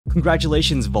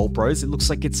Congratulations, Vault Bros, it looks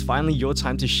like it's finally your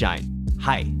time to shine.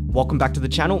 Hi, welcome back to the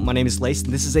channel. My name is Lace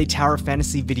and this is a Tower of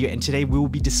Fantasy video, and today we will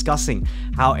be discussing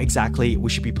how exactly we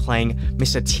should be playing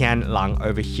Mr. Tian Lang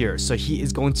over here. So he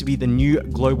is going to be the new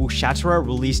global Shatterer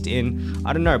released in,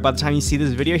 I don't know, by the time you see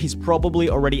this video, he's probably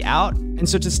already out. And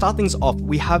so to start things off,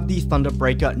 we have the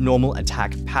Thunderbreaker normal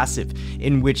attack passive,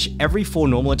 in which every 4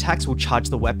 normal attacks will charge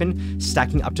the weapon,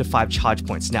 stacking up to 5 charge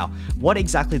points. Now, what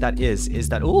exactly that is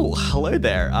that, oh, hello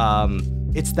there.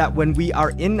 It's that when we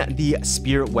are in the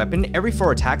spirit weapon, every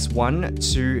 4 attacks, 1,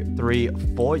 2, 3,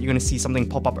 4, you're gonna see something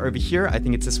pop up over here. I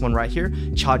think it's this one right here,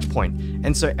 charge point.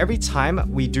 And so every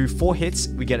time we do 4 hits,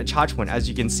 we get a charge point. As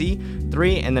you can see,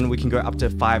 3, and then we can go up to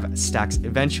 5 stacks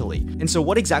eventually. And so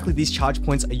what exactly these charge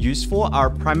points are used for are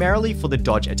primarily for the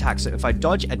dodge attack. So if I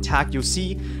dodge attack, you'll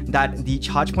see that the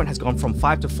charge point has gone from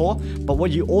 5 to 4. But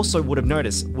what you also would have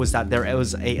noticed was that there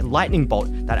was a lightning bolt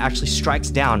that actually strikes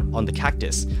down on the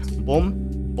cactus. Boom.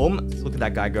 Boom, look at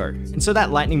that guy go. And so that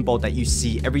lightning bolt that you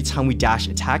see every time we dash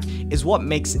attack is what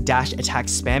makes dash attack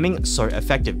spamming so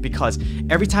effective, because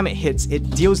every time it hits, it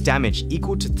deals damage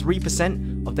equal to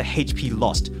 3% of the HP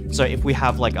lost. So if we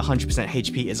have like 100%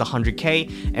 HP is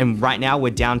 100k, and right now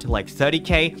we're down to like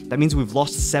 30k, that means we've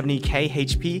lost 70k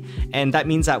HP, and that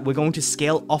means that we're going to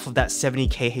scale off of that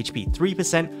 70k HP,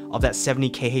 3% of that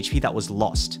 70k HP that was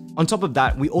lost. On top of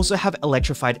that, we also have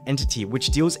Electrified Entity, which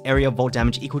deals area volt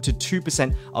damage equal to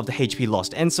 2% of the HP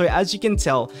lost. And so as you can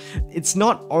tell, it's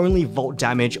not only volt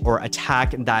damage or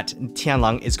attack that Tian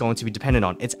Lang is going to be dependent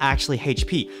on, it's actually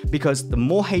HP, because the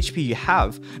more HP you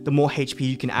have, the more HP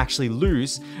you can actually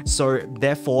lose, so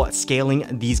therefore scaling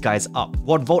these guys up.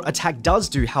 What volt attack does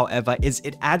do, however, is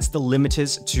it adds the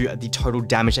limiters to the total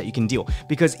damage that you can deal,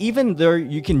 because even though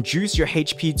you can juice your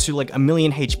HP to like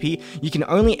 1,000,000 HP, you can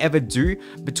only ever do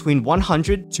between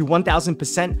 100 to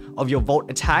 1000% of your volt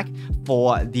attack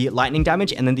for the lightning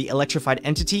damage, and then the Electrified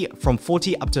Entity from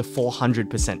 40 up to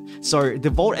 400%. So the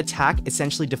volt attack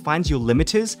essentially defines your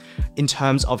limiters in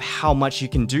terms of how much you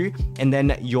can do, and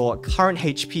then your current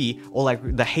HP, or like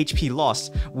the HP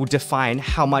lost, will define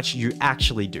how much you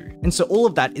actually do. And so all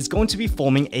of that is going to be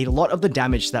forming a lot of the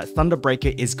damage that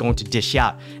Thunderbreaker is going to dish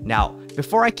out. Now,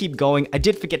 before I keep going, I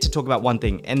did forget to talk about one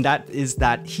thing, and that is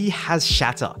that he has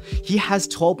Shatter. He has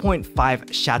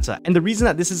 12.5 Shatter. And the reason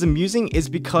that this is amusing is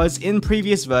because in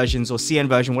previous versions, or CN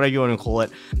version, whatever you want to call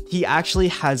it, he actually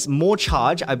has more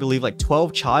charge, I believe like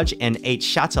 12 charge and 8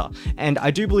 Shatter. And I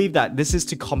do believe that this is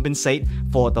to compensate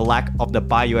for the lack of the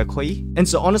Bayuekui. And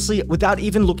so honestly, without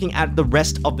even looking at the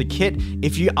rest of the kit,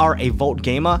 if you are a Volt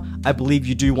gamer, I believe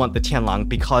you do want the Tian Lang,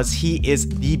 because he is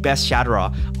the best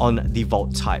Shatterer on the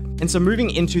Volt type. And so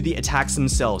moving into the attacks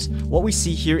themselves, what we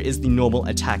see here is the normal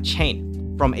attack chain.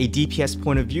 From a DPS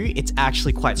point of view, it's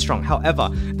actually quite strong. However,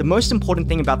 the most important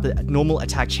thing about the normal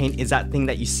attack chain is that thing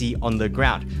that you see on the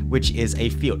ground, which is a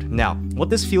field. Now, what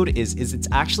this field is it's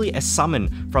actually a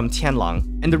summon from Tian Lang.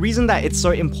 And the reason that it's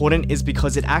so important is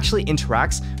because it actually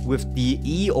interacts with the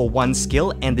E or 1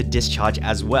 skill and the discharge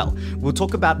as well. We'll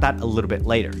talk about that a little bit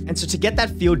later. And so to get that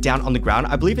field down on the ground,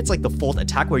 I believe it's like the 4th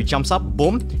attack where he jumps up,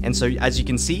 boom. And so as you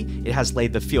can see, it has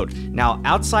laid the field. Now,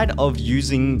 outside of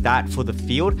using that for the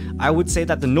field, I would say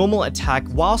that the normal attack,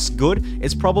 whilst good,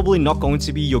 is probably not going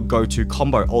to be your go-to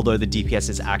combo, although the DPS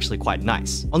is actually quite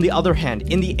nice. On the other hand,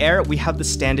 in the air, we have the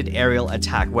standard aerial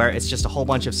attack, where it's just a whole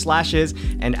bunch of slashes,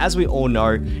 and as we all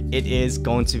know, it is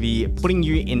going to be putting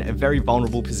you in a very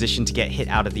vulnerable position to get hit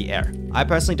out of the air. I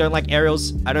personally don't like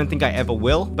aerials, I don't think I ever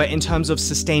will, but in terms of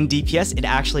sustained DPS, it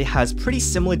actually has pretty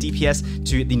similar DPS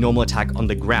to the normal attack on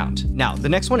the ground. Now, the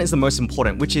next one is the most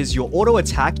important, which is your auto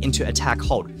attack into attack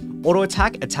hold. Auto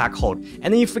attack, attack hold,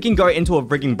 and then you freaking go into a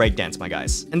frigging breakdance, my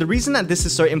guys. And the reason that this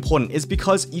is so important is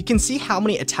because you can see how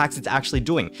many attacks it's actually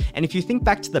doing. And if you think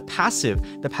back to the passive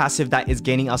that is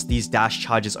gaining us these dash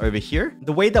charges over here,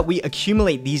 the way that we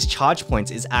accumulate these charge points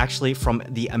is actually from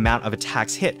the amount of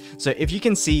attacks hit. So if you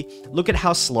can see, look at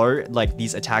how slow like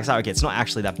these attacks are. Okay, it's not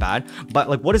actually that bad, but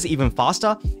like what is even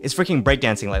faster is freaking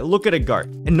breakdancing. Like look at it go.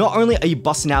 And not only are you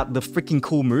busting out the freaking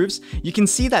cool moves, you can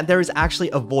see that there is actually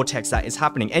a vortex that is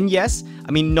happening. And yes,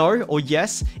 I mean no or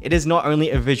yes, it is not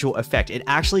only a visual effect, it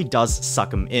actually does suck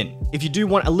them in. If you do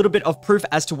want a little bit of proof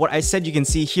as to what I said, you can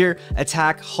see here,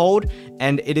 attack, hold,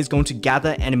 and it is going to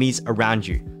gather enemies around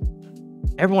you.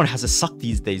 Everyone has a suck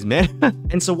these days, man.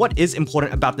 And so what is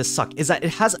important about this suck is that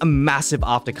it has a massive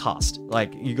aftercast.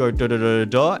 Like you go da da da da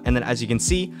da, and then as you can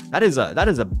see, that is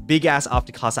a big ass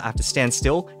aftercast that I have to stand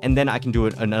still, and then I can do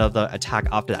another attack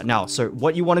after that. Now, so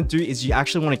what you want to do is you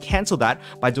actually want to cancel that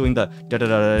by doing the da da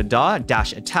da da da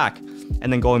dash attack,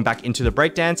 and then going back into the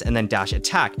breakdance and then dash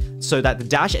attack, so that the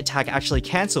dash attack actually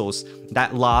cancels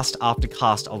that last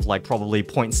aftercast of like probably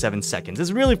 0.7 seconds.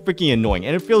 It's really freaking annoying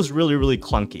and it feels really, really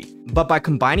clunky. But by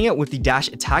combining it with the dash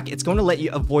attack, it's going to let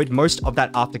you avoid most of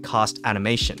that aftercast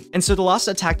animation. And so the last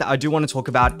attack that I do want to talk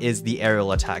about is the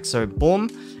aerial attack. So boom,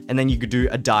 and then you could do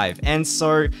a dive. And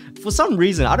so for some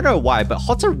reason, I don't know why, but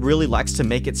Hotta really likes to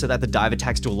make it so that the dive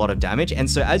attacks do a lot of damage. And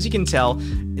so as you can tell,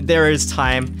 there is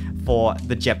time for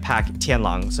the jetpack Tian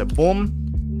Lang. So boom,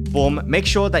 boom, make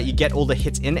sure that you get all the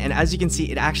hits in. And as you can see,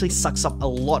 it actually sucks up a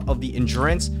lot of the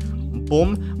endurance.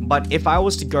 Boom. But if I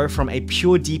was to go from a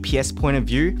pure DPS point of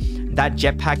view, that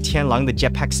jetpack Tian Lang, the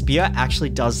jetpack spear, actually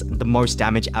does the most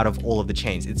damage out of all of the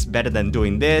chains. It's better than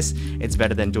doing this. It's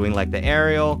better than doing like the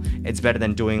aerial. It's better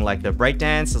than doing like the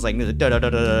breakdance. It's like da da da da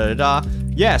da da.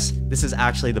 Yes, this is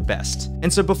actually the best.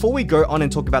 And so before we go on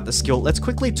and talk about the skill, let's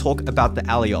quickly talk about the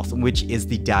Alioth, which is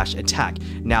the dash attack.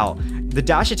 Now, the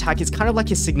dash attack is kind of like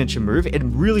his signature move. It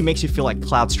really makes you feel like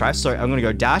Cloud Strife. So I'm gonna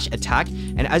go dash attack,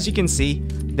 and as you can see,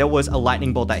 there was a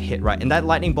lightning bolt that hit, right? And that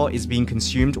lightning bolt is being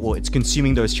consumed, or it's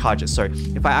consuming those charges. So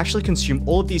if I actually consume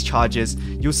all of these charges,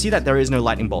 you'll see that there is no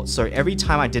lightning bolt. So every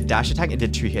time I did dash attack, it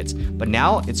did 2 hits. But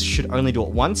now it should only do it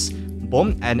once.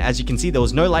 Boom. And as you can see, there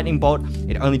was no lightning bolt.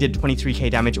 It only did 23k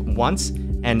damage once.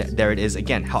 And there it is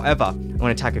again. However, I'm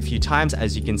going to attack a few times.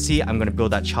 As you can see, I'm going to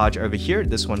build that charge over here.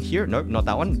 This one here. Nope, not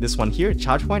that one. This one here,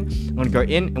 charge point. I'm going to go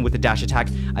in, and with the dash attack,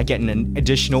 I get an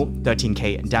additional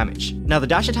 13k damage. Now, the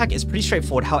dash attack is pretty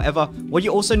straightforward. However, what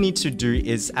you also need to do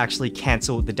is actually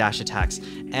cancel the dash attacks.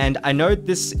 And I know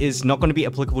this is not going to be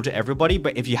applicable to everybody,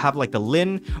 but if you have like the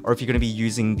Lin, or if you're going to be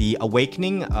using the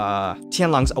Awakening,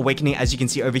 Tian Lang's Awakening, as you can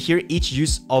see over here, each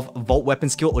use of Vault Weapon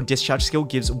skill or Discharge skill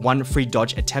gives 1 free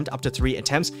dodge attempt up to 3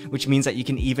 attempts, which means that you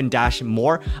can even dash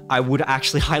more. I would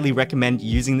actually highly recommend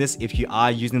using this if you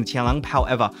are using the Tian Lang.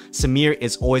 However, Samir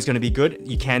is always going to be good.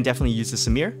 You can definitely use the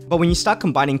Samir. But when you start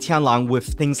combining Tian Lang with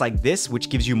things like this, which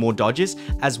gives you more dodges,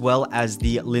 as well as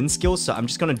the Lin skill, so I'm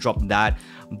just going to drop that.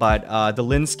 But the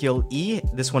Lin skill E,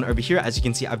 this one over here, as you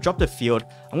can see, I've dropped a field.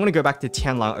 I'm going to go back to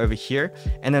Tian Lang over here.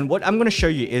 And then what I'm going to show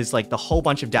you is like the whole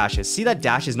bunch of dashes. See that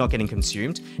dash is not getting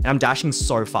consumed, and I'm dashing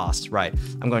so fast, right?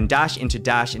 I'm going dash into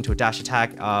a dash attack.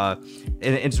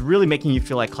 And it's really making you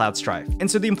feel like Cloud Strife. And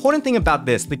so the important thing about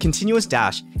this, the continuous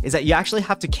dash, is that you actually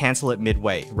have to cancel it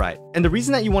midway, right? And the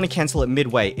reason that you want to cancel it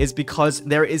midway is because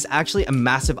there is actually a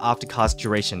massive aftercast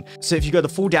duration. So if you go the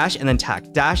full dash and then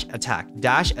dash,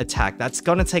 attack, that's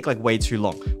gonna take like way too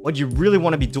long. What you really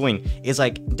want to be doing is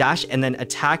like dash and then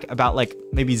attack about like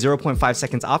maybe 0.5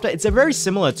 seconds after. It's a very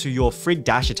similar to your frig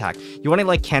dash attack. You want to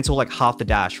like cancel like half the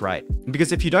dash, right?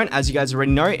 Because if you don't, as you guys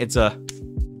already know, it's a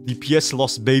DPS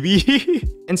loss, baby.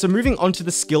 And so moving on to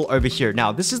the skill over here.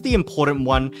 Now, this is the important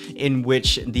one in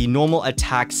which the normal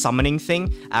attack summoning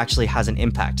thing actually has an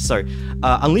impact. So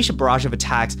unleash a barrage of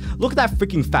attacks. Look at that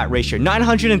freaking fat ratio,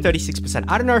 936%.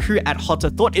 I don't know who at Hotta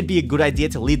thought it'd be a good idea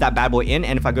to lead that bad boy in.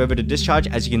 And if I go over to discharge,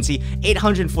 as you can see,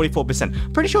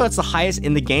 844%. Pretty sure that's the highest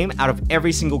in the game out of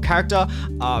every single character.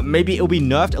 Maybe it'll be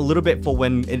nerfed a little bit for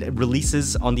when it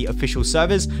releases on the official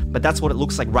servers, but that's what it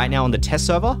looks like right now on the test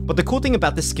server. But the cool thing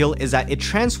about this skill is that it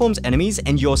transforms enemies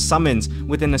and your summons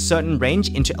within a certain range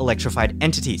into electrified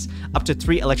entities. Up to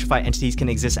 3 electrified entities can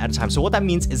exist at a time. So what that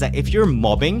means is that if you're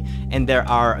mobbing and there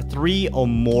are 3 or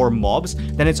more mobs,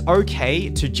 then it's okay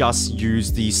to just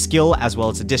use the skill as well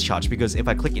as the discharge, because if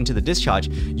I click into the discharge,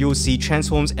 you'll see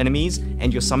transforms enemies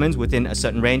and your summons within a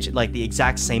certain range, like the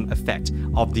exact same effect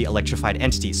of the electrified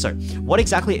entities. So what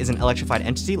exactly is an electrified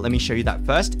entity? Let me show you that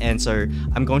first. And so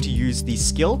I'm going to use the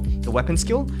skill, the weapon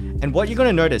skill. And what you're going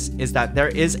to notice is that there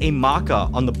is a marker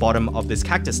on the bottom of this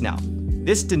cactus now.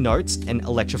 This denotes an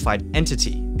electrified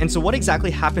entity. And so what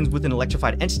exactly happens with an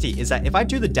electrified entity is that if I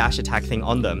do the dash attack thing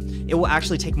on them, it will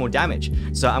actually take more damage.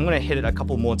 So I'm going to hit it a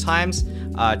couple more times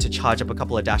to charge up a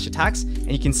couple of dash attacks.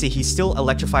 And you can see he's still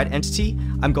electrified entity.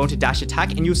 I'm going to dash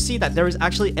attack, and you'll see that there is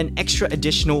actually an extra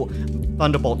additional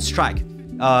Thunderbolt strike.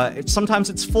 Sometimes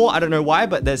it's 4, I don't know why,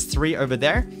 but there's 3 over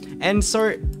there. And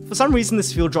so for some reason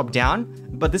this field dropped down,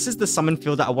 but this is the summon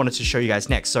field that I wanted to show you guys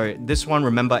next. So this one,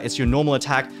 remember, it's your normal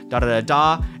attack,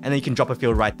 and then you can drop a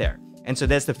field right there. And so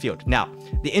there's the field. Now,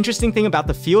 the interesting thing about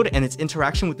the field and its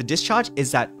interaction with the discharge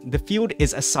is that the field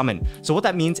is a summon. So what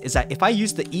that means is that if I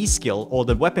use the E skill or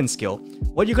the weapon skill,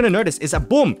 what you're going to notice is that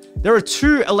boom, there are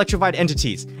 2 electrified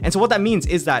entities. And so what that means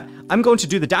is that I'm going to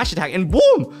do the dash attack and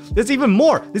boom, there's even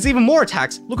more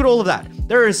attacks. Look at all of that.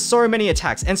 There is so many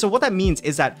attacks. And so what that means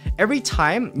is that every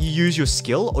time you use your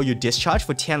skill or your discharge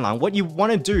for Tian Lang, what you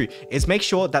want to do is make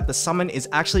sure that the summon is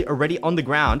actually already on the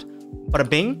ground. Bada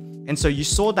bing, And so you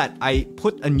saw that I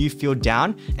put a new field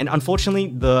down, and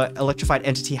unfortunately the electrified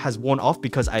entity has worn off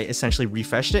because I essentially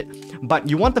refreshed it. But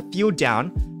you want the field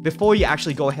down before you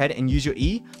actually go ahead and use your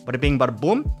E, bada bing, bada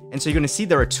boom. And so you're gonna see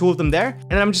there are 2 of them there,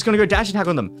 and I'm just gonna go dash attack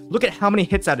on them. Look at how many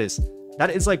hits that is. That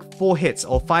is like 4 hits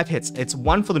or 5 hits. It's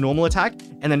 1 for the normal attack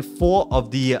and then 4 of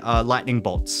the lightning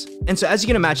bolts. And so as you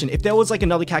can imagine, if there was like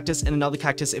another cactus and another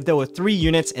cactus, if there were 3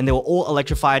 units and they were all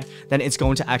electrified, then it's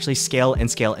going to actually scale and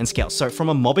scale and scale. So from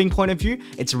a mobbing point of view,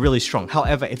 it's really strong.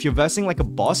 However, if you're versing like a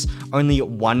boss, only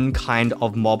one kind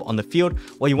of mob on the field,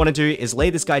 what you want to do is lay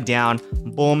this guy down,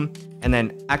 boom, and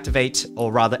then activate,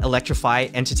 or rather electrify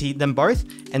entity them both,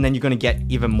 and then you're going to get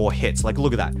even more hits. Like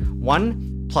look at that,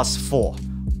 1 plus 4.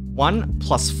 1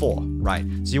 plus 4, right?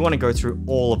 So you want to go through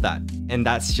all of that, and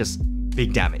that's just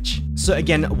big damage. So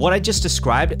again, what I just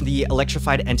described, the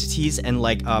electrified entities and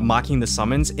like marking the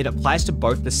summons, it applies to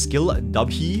both the skill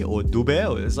Dubhe or Dube,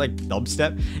 or it's like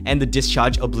dubstep, and the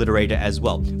discharge obliterator as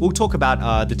well. We'll talk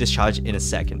about the discharge in a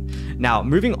second. Now,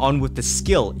 moving on with the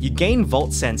skill, you gain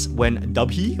Volt Sense when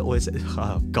Dubhe, or is it,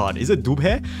 oh god, is it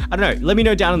Dubhe? I don't know, let me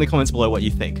know down in the comments below what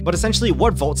you think. But essentially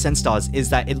what Volt Sense does is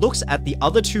that it looks at the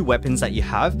other 2 weapons that you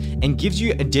have and gives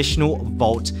you additional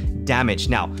Volt damage.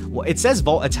 Now, it says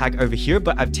Volt Attack over here,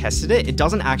 but I've tested it. It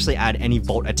doesn't actually add any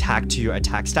Volt Attack to your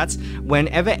attack stats.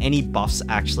 Whenever any buffs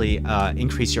actually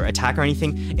increase your attack or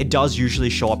anything, it does usually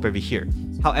show up over here.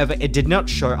 However, it did not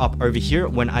show up over here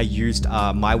when I used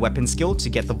my weapon skill to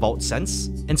get the Volt Sense.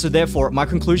 And so therefore, my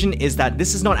conclusion is that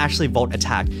this is not actually Volt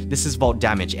Attack, this is Volt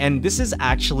Damage. And this is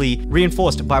actually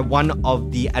reinforced by one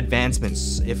of the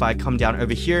advancements. If I come down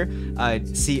over here,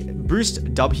 see, boost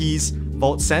Dubhe's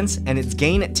Volt Sense, and it's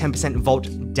gain 10%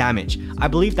 Volt damage. I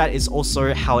believe that is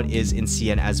also how it is in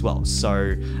CN as well.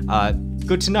 So,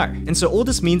 good to know. And so all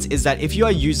this means is that if you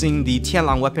are using the Tian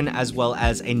Lang weapon as well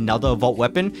as another Volt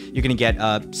weapon, you're going to get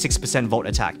 6% Volt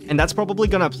attack. And that's probably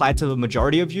going to apply to the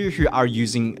majority of you who are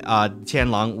using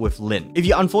Tian Lang with Lin. If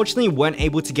you unfortunately weren't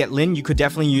able to get Lin, you could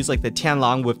definitely use like the Tian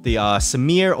Lang with the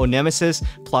Samir or Nemesis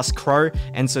plus Crow.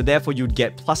 And so therefore you'd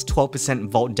get plus 12%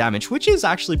 Volt damage, which is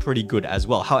actually pretty good as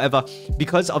well. However,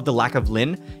 because of the lack of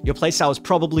Lin, your playstyle is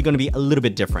probably going to be a little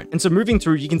bit different. And so moving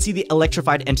through, you can see the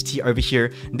electrified entity over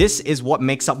here. This is what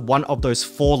makes up one of those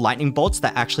 4 lightning bolts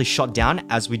that actually shot down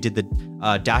as we did the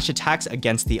dash attacks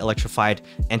against the electrified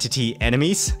entity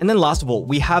enemies. And then last of all,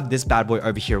 we have this bad boy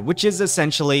over here, which is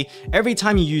essentially every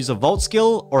time you use a Volt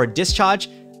skill or a discharge,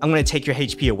 I'm going to take your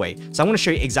HP away. So I'm going to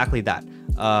show you exactly that.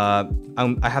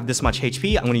 I have this much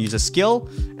HP, I'm going to use a skill,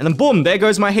 and then boom, there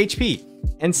goes my HP.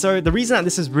 And so the reason that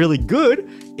this is really good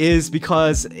is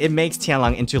because it makes Tian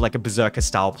Lang into like a berserker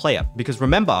style player. Because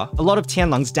remember, a lot of Tian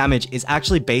Lang's damage is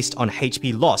actually based on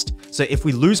HP lost. So if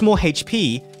we lose more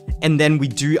HP and then we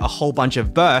do a whole bunch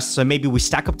of bursts, so maybe we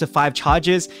stack up to 5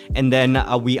 charges and then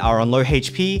we are on low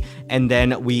HP and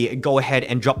then we go ahead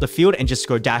and drop the field and just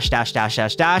go dash, dash, dash,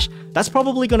 dash, dash. That's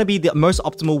probably going to be the most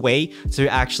optimal way to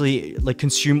actually like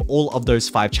consume all of those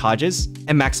 5 charges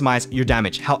and maximize your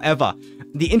damage. However,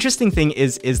 the interesting thing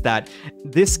is that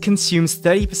this consumes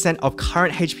 30% of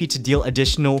current HP to deal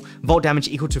additional Volt damage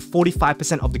equal to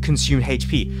 45% of the consumed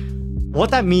HP. What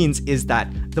that means is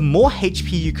that the more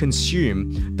HP you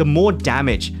consume, the more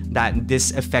damage that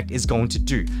this effect is going to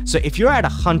do. So if you're at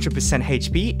 100%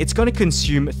 HP, it's going to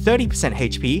consume 30%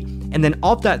 HP, and then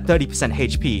of that 30%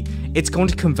 HP, it's going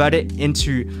to convert it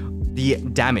into the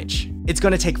damage. It's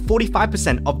going to take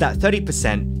 45% of that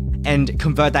 30% and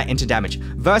convert that into damage.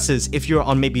 Versus if you're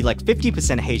on maybe like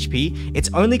 50% HP, it's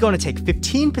only going to take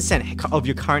 15% of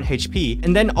your current HP,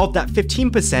 and then of that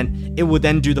 15%, it will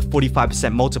then do the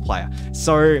 45% multiplier.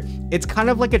 So it's kind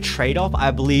of like a trade-off.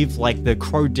 I believe like the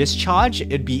Crow discharge,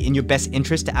 it'd be in your best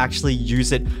interest to actually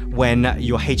use it when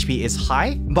your HP is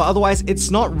high, but otherwise it's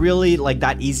not really like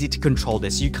that easy to control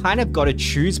this. You kind of got to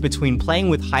choose between playing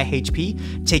with high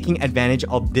HP, taking advantage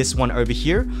of this one over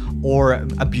here, or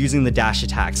abusing the dash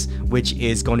attacks, which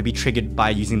is going to be triggered by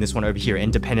using this one over here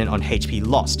and dependent on HP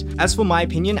lost. As for my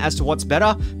opinion as to what's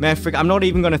better, man, frick, I'm not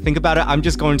even going to think about it. I'm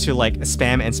just going to like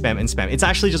spam and spam and spam. It's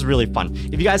actually just really fun.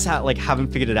 If you guys haven't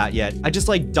figured it out yet, I just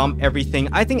like dump everything.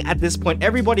 I think at this point,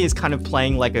 everybody is kind of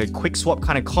playing like a quick swap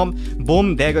kind of comp.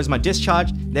 Boom, there goes my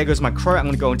discharge. There goes my Crow. I'm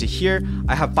going to go into here.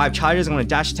 I have 5 charges. I'm going to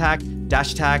dash attack,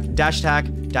 dash attack, dash attack,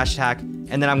 dash attack.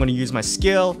 And then I'm going to use my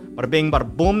skill, bada bing, bada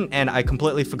boom, and I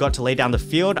completely forgot to lay down the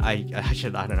field. I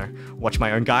should, I don't know, watch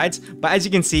my own guides. But as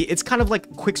you can see, it's kind of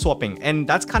like quick swapping, and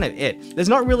that's kind of it. There's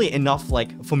not really enough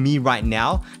like for me right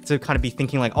now to kind of be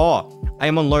thinking like, oh, I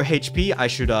am on low HP, I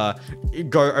should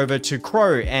go over to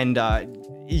Crow, and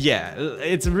yeah,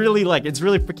 it's really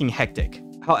freaking hectic.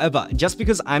 However, just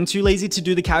because I'm too lazy to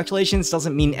do the calculations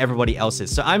doesn't mean everybody else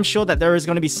is. So I'm sure that there is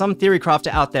going to be some theory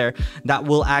crafter out there that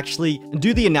will actually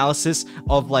do the analysis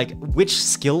of like which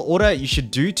skill order you should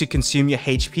do to consume your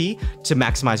HP to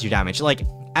maximize your damage. Like,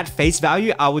 at face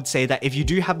value, I would say that if you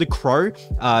do have the Crow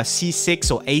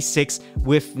C6 or A6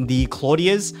 with the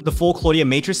Claudias, the 4 Claudia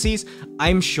matrices,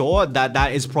 I'm sure that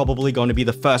that is probably going to be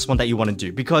the first one that you want to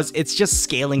do because it's just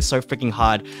scaling so freaking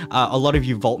hard. A lot of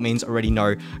you Vault mains already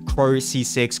know Crow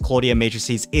C6 Claudia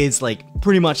matrices is like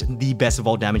pretty much the best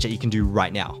Vault damage that you can do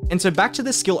right now. And so back to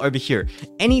the skill over here,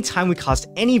 anytime we cast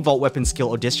any Vault weapon skill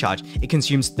or discharge, it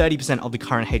consumes 30% of the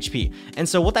current HP. And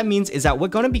so what that means is that we're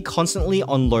going to be constantly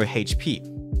on low HP.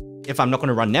 If I'm not going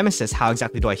to run Nemesis, how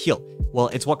exactly do I heal? Well,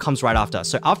 it's what comes right after.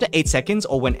 So after 8 seconds,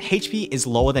 or when HP is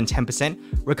lower than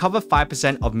 10%, recover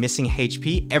 5% of missing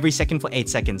HP every second for 8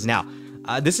 seconds. Now,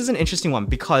 this is an interesting one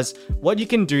because what you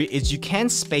can do is you can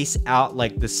space out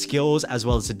like the skills as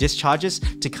well as the discharges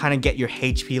to kind of get your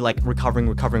HP like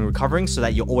recovering so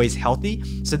that you're always healthy.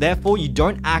 So therefore you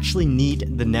don't actually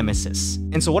need the Nemesis.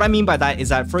 And so what I mean by that is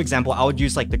that, for example, I would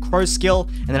use like the Crow skill,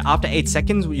 and then after 8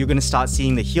 seconds, you're going to start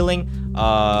seeing the healing.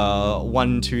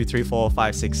 1, 2, 3, 4,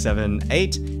 5, 6, 7,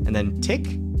 8, and then tick.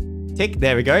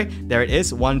 There we go. There it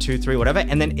is. 1, 2, 3, whatever.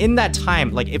 And then in that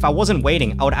time, like if I wasn't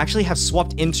waiting, I would actually have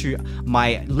swapped into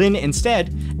my Lin instead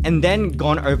and then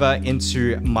gone over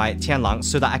into my Tian Lang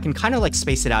so that I can kind of like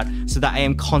space it out so that I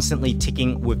am constantly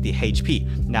ticking with the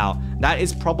HP. Now, that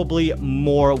is probably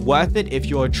more worth it if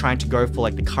you're trying to go for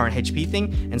like the current HP thing.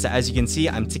 And so as you can see,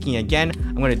 I'm ticking again.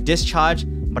 I'm going to discharge,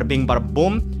 bada bing, bada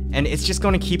boom. And it's just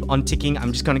going to keep on ticking.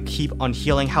 I'm just going to keep on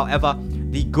healing. However,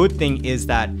 the good thing is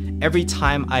that every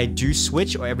time I do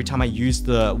switch or every time I use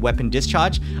the weapon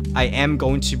discharge, I am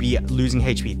going to be losing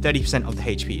HP, 30% of the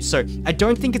HP. So I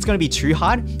don't think it's going to be too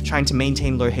hard trying to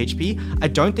maintain low HP. I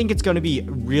don't think it's going to be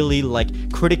really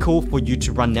like critical for you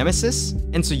to run Nemesis.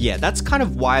 And so yeah, that's kind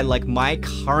of why like my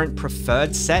current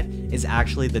preferred set is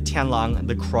actually the Tian Lang,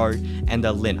 the Crow, and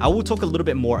the Lin. I will talk a little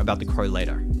bit more about the Crow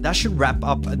later. That should wrap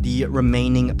up the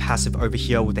remaining passive over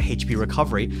here with the HP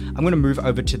recovery. I'm going to move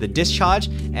over to the discharge,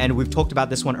 and we've talked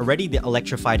about this one already, the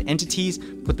electrified entities.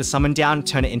 Put the summon down,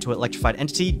 turn it into an electrified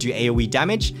entity, do AoE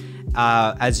damage,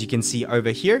 as you can see over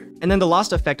here. And then the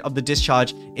last effect of the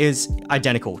discharge is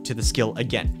identical to the skill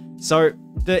again. So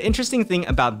the interesting thing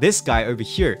about this guy over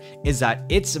here is that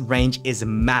its range is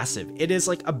massive. It is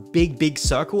like a big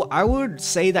circle. I would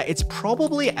say that it's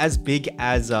probably as big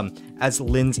as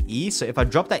Lin's E. So if I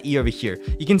drop that E over here,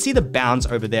 you can see the bounds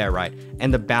over there, right?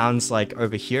 And the bounds like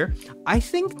over here. I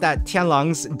think that Tian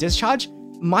Lang's discharge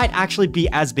might actually be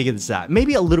as big as that.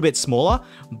 Maybe a little bit smaller,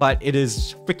 but it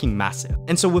is freaking massive.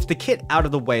 And so with the kit out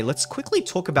of the way, let's quickly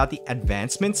talk about the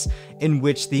advancements in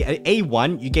which the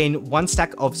A1, you gain 1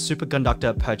 stack of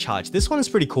superconductor per charge. This one is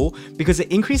pretty cool because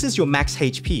it increases your max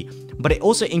HP, but it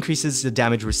also increases the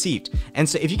damage received. And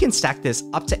so if you can stack this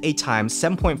up to 8 times,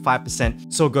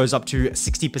 7.5%, so it goes up to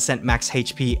 60% max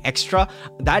HP extra,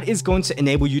 that is going to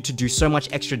enable you to do so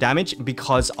much extra damage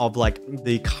because of like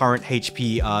the current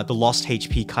HP, the lost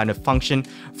HP kind of function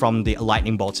from the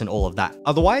lightning bolts and all of that.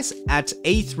 Otherwise, at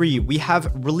A3, we have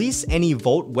release any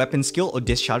Vault weapon skill or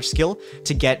discharge skill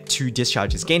to get 2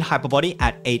 discharges. Gain hyper body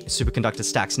at 8 superconductor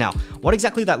stacks. Now, what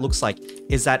exactly that looks like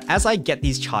is that as I get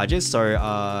these charges, so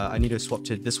I need to swap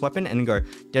to this weapon and go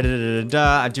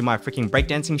I do my freaking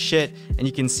breakdancing shit, and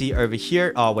you can see over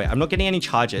here, oh wait, I'm not getting any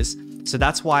charges, so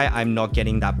that's why I'm not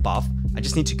getting that buff. I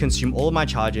just need to consume all of my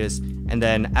charges, and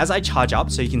then as I charge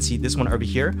up, so you can see this one over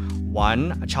here,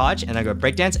 1 charge, and I go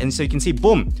breakdance, and so you can see,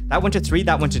 boom, that went to 3,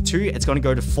 that went to 2, it's going to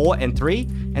go to 4 and 3,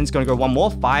 and it's going to go 1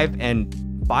 more, 5 and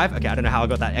 5. Okay, I don't know how I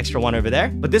got that extra 1 over there,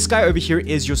 but this guy over here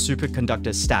is your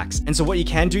superconductor stacks. And so what you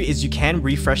can do is you can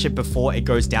refresh it before it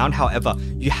goes down. However,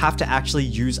 you have to actually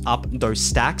use up those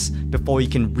stacks before you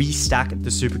can restack the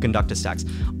superconductor stacks.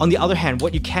 On the other hand,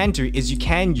 what you can do is you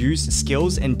can use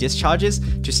skills and discharges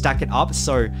to stack it up.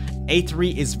 So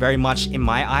A3 is very much, in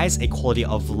my eyes, a quality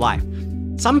of life.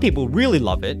 Some people really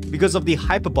love it because of the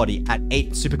hyper body at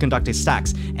 8 superconductor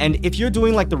stacks. And if you're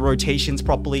doing like the rotations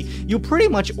properly, you'll pretty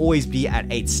much always be at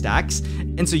 8 stacks.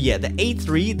 And so yeah, the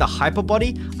A3, the hyper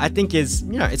body, I think is,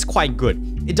 you know, it's quite good.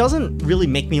 It doesn't really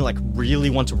make me like really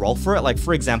want to roll for it. Like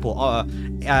for example,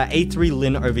 A3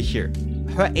 Lin over here.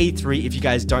 Her A3, if you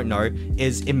guys don't know,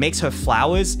 is it makes her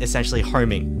flowers essentially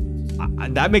homing.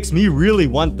 That makes me really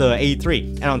want the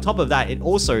A3. And on top of that, it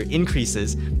also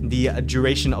increases the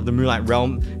duration of the Moonlight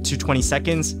Realm to 20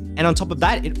 seconds. And on top of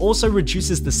that, it also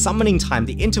reduces the summoning time,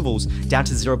 the intervals, down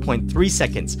to 0.3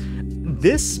 seconds.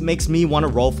 This makes me want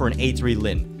to roll for an A3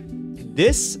 Lin.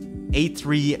 This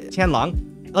A3 Tian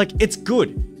Lang like, it's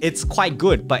good. It's quite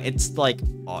good, but it's like,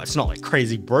 oh, it's not like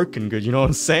crazy broken good, you know what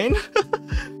I'm saying?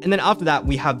 And then after that,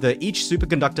 we have each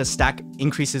superconductor stack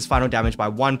increases final damage by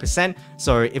 1%.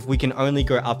 So if we can only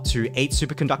go up to 8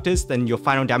 superconductors, then your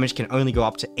final damage can only go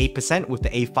up to 8% with the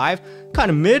A5, kind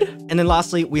of mid. And then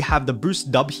lastly, we have the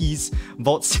boost Dubhe's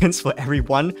Volt Sense for every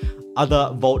one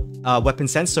other Volt weapon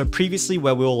sense. So previously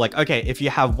where we were like, okay, if you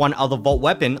have one other Volt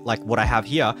weapon, like what I have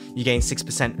here, you gain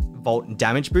 6% Volt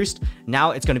damage boost.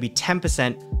 Now it's going to be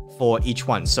 10% for each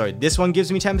one. So this one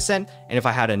gives me 10%, and if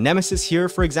I had a Nemesis here,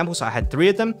 for example, so I had 3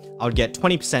 of them, I would get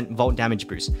 20% Volt damage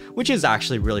boost, which is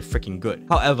actually really freaking good.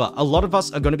 However, a lot of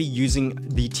us are going to be using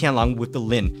the Tian Lang with the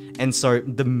Lin, and so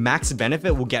the max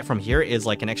benefit we'll get from here is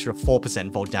like an extra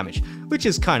 4% Volt damage, which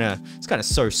is kind of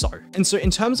so-so. And so in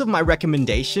terms of my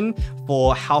recommendation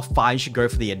for how far you should go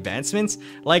for the advancements,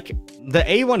 like the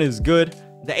A1 is good,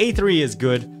 the A3 is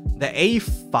good, the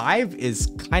A5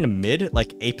 is kind of mid, like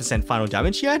 8% final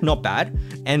damage, yeah, not bad.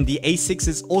 And the A6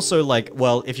 is also like,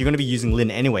 well, if you're going to be using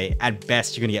Lin anyway, at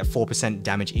best you're going to get 4%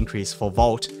 damage increase for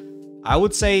Volt. I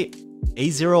would say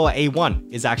A0 or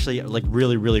A1 is actually like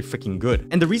really freaking good.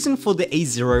 And the reason for the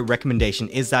A0 recommendation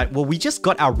is that, well, we just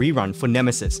got our rerun for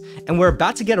Nemesis, and we're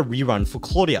about to get a rerun for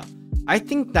Claudia. I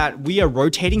think that we are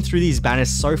rotating through these banners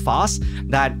so fast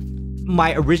that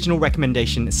my original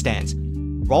recommendation stands.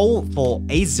 Roll for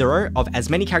A0 of as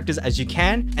many characters as you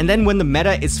can, and then when the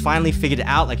meta is finally figured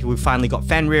out, like we've finally got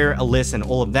Fenrir, Alyss, and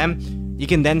all of them, you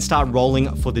can then start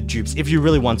rolling for the dupes if you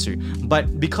really want to.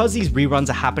 But because these reruns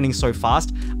are happening so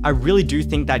fast, I really do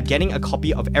think that getting a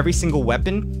copy of every single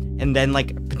weapon and then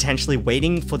like potentially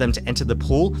waiting for them to enter the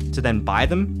pool to then buy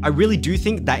them, I really do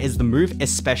think that is the move,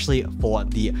 especially for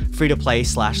the free-to-play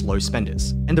 / low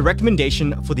spenders. And the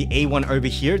recommendation for the A1 over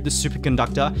here, the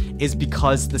superconductor, is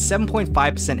because the 7.5%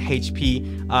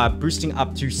 HP boosting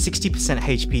up to 60%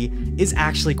 HP is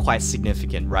actually quite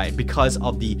significant, right? Because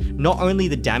of the not only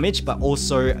the damage, but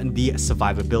also the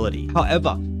survivability.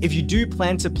 However, if you do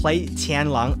plan to play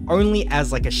Tian Lang only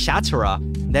as like a shatterer,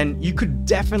 then you could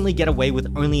definitely get away with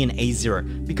only an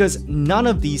A0, because none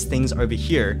of these things over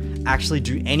here actually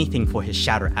do anything for his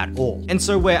shatter at all. And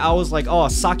so where I was like, oh,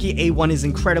 Saki A1 is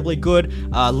incredibly good,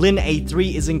 Lin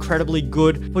A3 is incredibly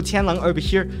good, for Tian Lang over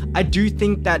here, I do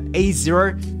think that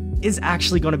A0 is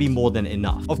actually going to be more than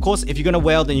enough. Of course, if you're going to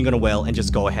whale, then you're going to whale and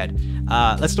just go ahead.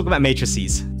 Let's talk about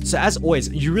matrices. So as always,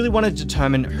 you really want to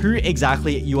determine who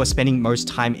exactly you are spending most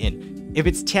time in. If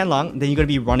it's Tian Lang, then you're going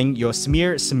to be running your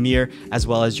Samir, as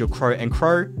well as your Crow and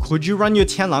Crow. Could you run your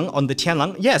Tian Lang on the Tian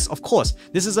Lang? Yes, of course.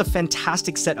 This is a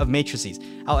fantastic set of matrices.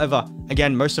 However,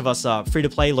 again, most of us are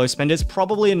free-to-play low spenders,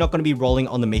 probably are not going to be rolling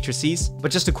on the matrices.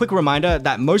 But just a quick reminder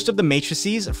that most of the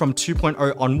matrices from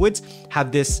 2.0 onwards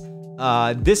have this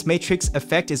matrix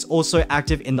effect is also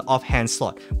active in the offhand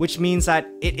slot, which means that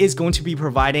it is going to be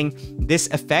providing this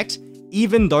effect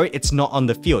even though it's not on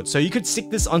the field. So you could stick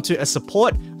this onto a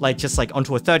support, like just like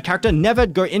onto a third character, never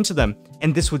go into them,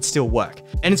 and this would still work.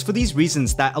 And it's for these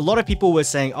reasons that a lot of people were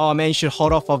saying, oh man, you should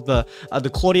hold off of the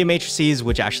Claudia matrices,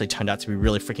 which actually turned out to be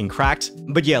really freaking cracked.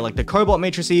 But yeah, like the Cobalt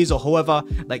matrices or whoever,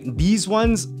 like these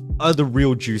ones are the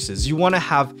real juices. You want to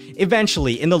have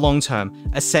eventually in the long term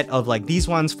a set of like these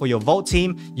ones for your Volt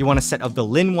team. You want a set of the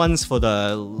Lin ones for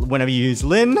the whenever you use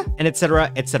Lin, and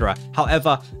etc, etc.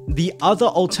 However, the other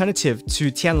alternative to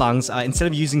Tian Lang's, instead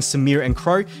of using Samir and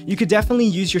Crow, you could definitely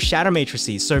use your shatter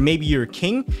matrices. So maybe you're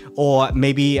King, or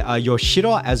maybe your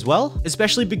Shiro as well,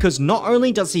 especially because not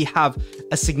only does he have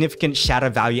a significant shatter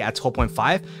value at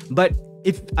 12.5, but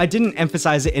if I didn't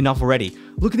emphasize it enough already,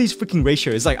 look at these freaking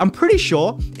ratios. Like, I'm pretty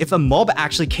sure if a mob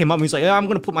actually came up and was like, oh, I'm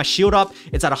gonna put my shield up,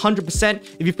 it's at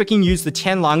 100%. If you freaking use the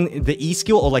Tian Lang, the E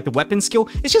skill, or like the weapon skill,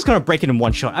 it's just gonna break it in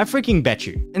one shot. I freaking bet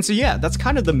you. And so yeah, that's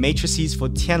kind of the matrices for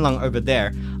Tian Lang over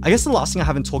there. I guess the last thing I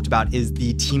haven't talked about is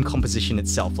the team composition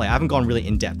itself. Like, I haven't gone really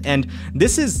in depth. And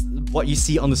this is what you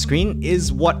see on the screen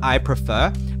is what I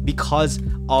prefer because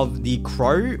of the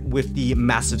Crow with the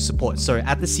massive support. So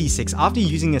at the C6, after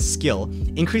using a skill,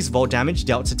 increase Volt damage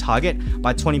dealt to target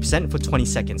by 20% for 20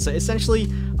 seconds. So essentially,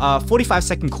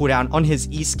 45-second cooldown on his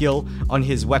E skill, on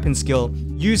his weapon skill.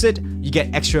 Use it, you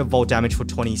get extra Volt damage for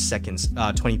 20 seconds,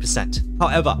 20%.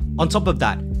 However, on top of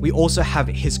that, we also have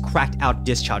his cracked out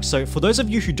discharge. So for those of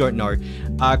you who don't know,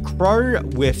 Crow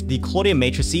with the Claudia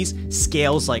matrices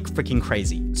scales like freaking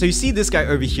crazy. So you see this guy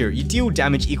over here, you deal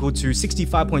damage equal to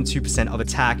 65.2% of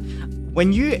attack.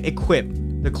 When you equip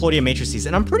the Claudia matrices,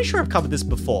 and I'm pretty sure I've covered this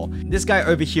before, this guy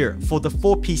over here, for the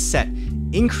 4-piece set,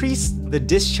 increase the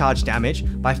discharge damage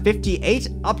by 58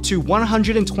 up to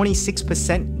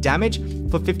 126% damage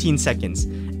for 15 seconds.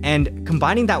 And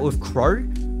combining that with Crow,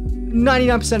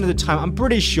 99% of the time, I'm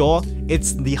pretty sure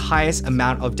it's the highest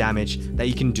amount of damage that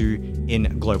you can do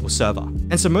in global server.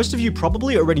 And so most of you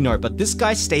probably already know, but this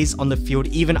guy stays on the field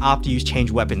even after you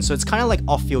change weapons. So it's kind of like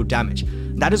off-field damage.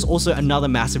 That is also another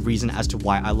massive reason as to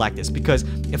why I like this, because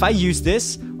if I use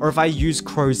this, or if I use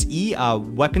Crow's E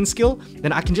weapon skill,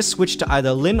 then I can just switch to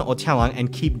either Lin or Tian Lang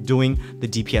and keep doing the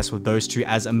DPS with those two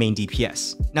as a main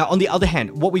DPS. Now, on the other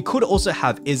hand, what we could also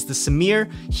have is the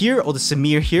Samir here, or the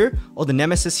Samir here, or the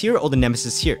Nemesis here, or the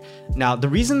Nemesis here. Now, the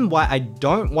reason why I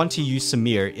don't want to use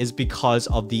Samir is because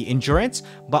of the endurance,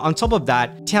 but on top of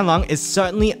that, Tian Lang is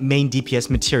certainly main DPS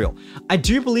material. I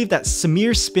do believe that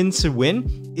Samir spin to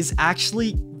win is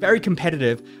actually very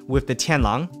competitive with the Tian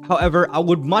Lang. However, I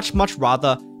would much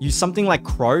rather use something like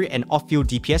Crow and off-field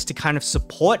DPS to kind of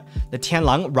support the Tian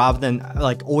Lang rather than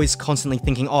like always constantly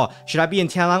thinking, oh, should I be in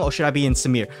Tian Lang or should I be in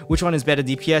Samir? Which one is better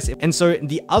DPS? And so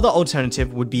the other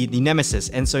alternative would be the Nemesis.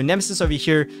 And so Nemesis over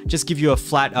here just give you a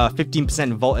flat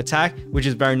 15% volt attack, which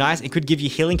is very nice. It could give you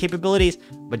healing capabilities,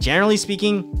 but generally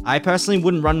speaking, I personally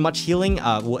wouldn't run much healing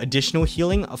or additional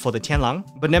healing for the Tian Lang.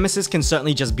 But Nemesis can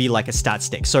certainly just be like a stat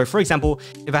stick. So for example,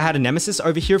 if I had a Nemesis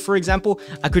over here, for example,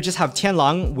 I could just have Tian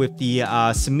Lang with the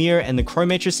Samir and the Crow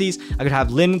matrices. I could have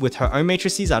Lin with her own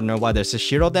matrices. I don't know why there's a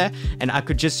Shiro there. And I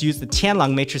could just use the Tian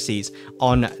Lang matrices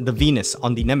on the Venus,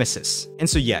 on the Nemesis. And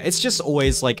so yeah, it's just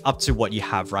always like up to what you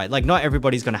have, right? Like not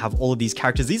everybody's gonna have all of these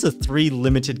characters. These are 3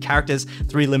 limited characters,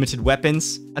 3 limited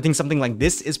weapons. I think something like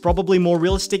this is probably more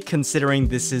realistic considering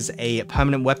this is a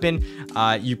permanent weapon.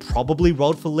 You probably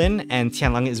rolled for Lin and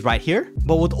Tian Lang is right here.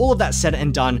 But with all of that said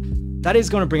and done, that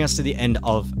is going to bring us to the end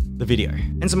of the video.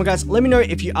 And so my guys, let me know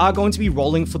if you are going to be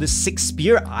rolling for this 6th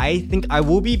spear. I think I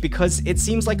will be because it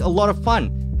seems like a lot of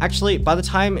fun. Actually, by the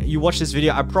time you watch this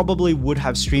video, I probably would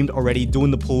have streamed already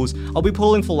doing the pulls. I'll be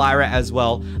pulling for Lyra as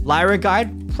well. Lyra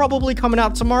guide probably coming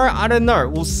out tomorrow. I don't know.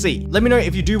 We'll see. Let me know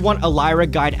if you do want a Lyra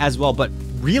guide as well, but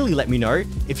really let me know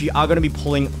if you are going to be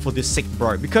pulling for this 6th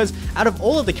bro, because out of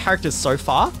all of the characters so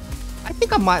far, I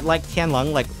think I might like Tian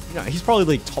Lang. Like, you know, he's probably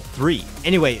like top 3.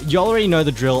 Anyway, you already know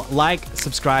the drill. Like,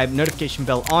 subscribe, notification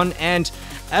bell on, and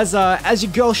as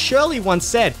your girl Shirley once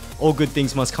said, all good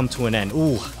things must come to an end.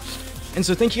 Ooh. And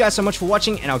so thank you guys so much for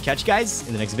watching, and I'll catch you guys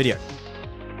in the next video.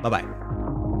 Bye-bye.